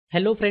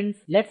Hello friends,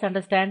 let's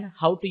understand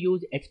how to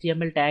use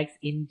HTML tags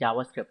in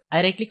JavaScript.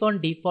 I right click on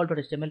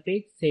default.html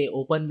page, say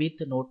open with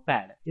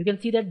notepad. You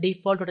can see that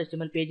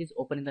default.html page is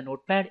open in the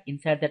notepad.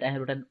 Inside that I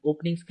have written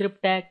opening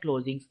script tag,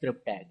 closing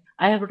script tag.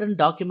 I have written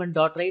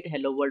document.write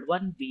hello world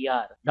 1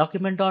 br,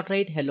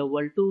 document.write hello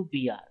world 2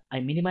 br. I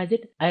minimize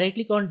it. I right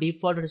click on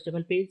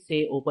default.html page,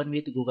 say open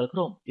with Google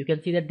Chrome. You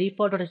can see that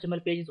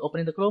default.html page is open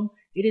in the Chrome.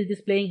 It is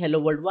displaying hello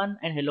world 1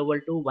 and hello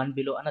world 2 one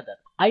below another.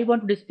 I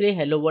want to display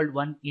hello world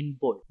 1 in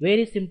bold.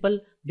 Very simple.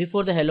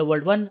 Before the hello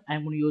world 1,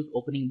 I'm going to use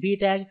opening b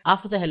tag.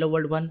 After the hello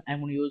world 1,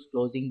 I'm going to use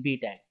closing b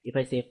tag. If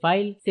I say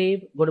file,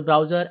 save, go to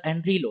browser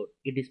and reload,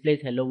 it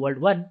displays hello world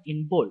 1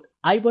 in bold.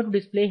 I want to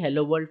display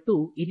hello world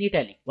 2 in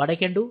italic. What I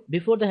can do,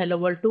 before the hello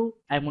world 2,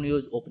 I'm going to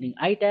use opening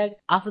I tag.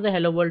 After the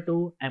hello world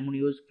 2, I'm going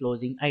to use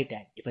closing I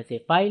tag. If I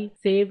say file,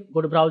 save,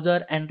 go to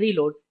browser and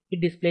reload, it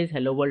displays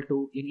hello world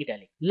 2 in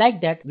italic. Like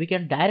that, we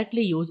can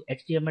directly use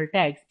HTML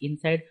tags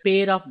inside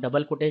pair of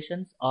double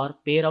quotations or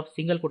pair of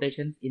single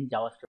quotations in JavaScript.